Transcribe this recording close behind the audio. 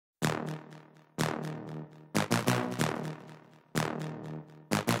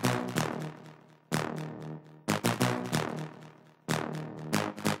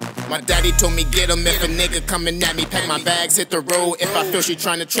My daddy told me get him if a nigga coming at me. Pack my bags, hit the road if I feel she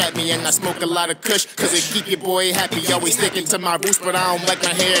tryna trap me. And I smoke a lot of kush, cause it keep your boy happy. Always sticking to my roots, but I don't like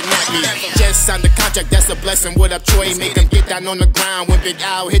my hair nappy. Just signed the contract, that's a blessing. What up, Troy? Make him get down on the ground when Big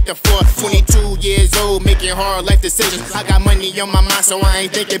Al hit the floor. 22 years old, making hard life decisions. I got money on my mind, so I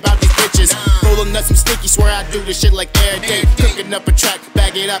ain't thinking about these bitches. Rolling up some sticky, swear I do this shit like every day. Cooking up a track,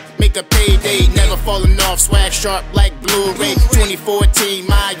 bag it up, make a payday. Never falling off, swag sharp like Blu-ray. 2014,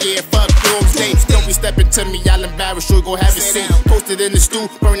 my year, fuck doomsday. Don't be stepping to me, I'll embarrass you, go have a seat. Posted in the stew,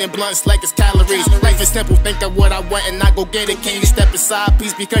 burning blunts like it's calories. Life is simple, think of what I want and I go get it. Can you step aside,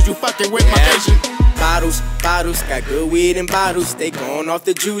 please, because you fucking with my vision. Bottles, got good weed and bottles. They going off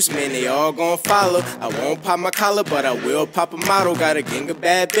the juice, man, they all gon' follow. I won't pop my collar, but I will pop a model. Got a gang of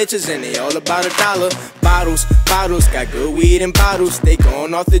bad bitches and they all about $1. Bottles, got good weed and bottles. They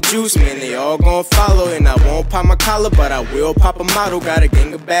going off the juice, man, they all gon' follow. And I won't pop my collar, but I will pop a model. Got a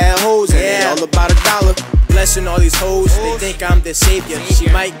gang of bad hoes and they all about $1. Blessing all these hoes, they think I'm the savior. She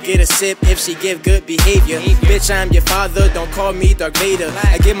might get a sip if she give good behavior. Bitch, I'm your father, don't call me Darth Vader.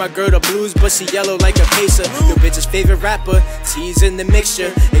 I give my girl the blues, but she yellow like a pacer. Your bitch's favorite rapper, T's in the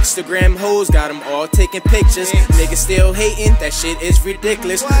mixture. Instagram hoes, got them all taking pictures. Niggas still hating, that shit is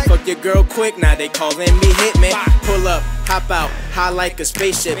ridiculous. Fuck your girl quick, now they calling me Hitman. Pull up, hop out, high like a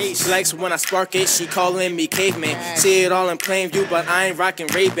spaceship. She likes when I spark it, she calling me caveman. See it all in plain view, but I ain't rocking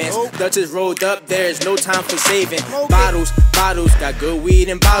Ray-Bans. Dutchess rolled up, there's no time for saving. Bottles, got good weed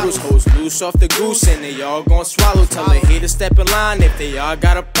and bottles. Hoes loose off the goose and they all gon' swallow. Tell a hater step in line if they all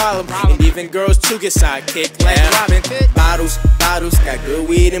got a problem. And even girls too get sidekicked like Robin. Bottles, got good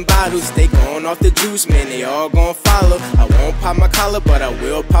weed and bottles. They going off the juice, man, they all gon' follow. I won't pop my collar, but I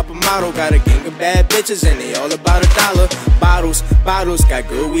will pop a model. Got a gang of bad bitches and they all about $1. Bottles, got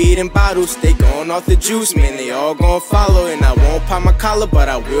good weed and bottles. They going off the juice, man, they all gon' follow. And I won't pop my collar, but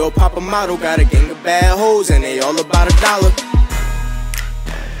I will pop a model. Got a gang of bad hoes and they all about $1.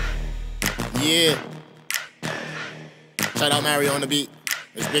 Yeah. Shout out Mario on the beat.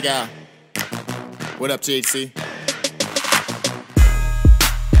 It's Big Al. What up, THC?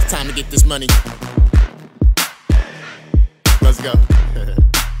 It's time to get this money. Let's go.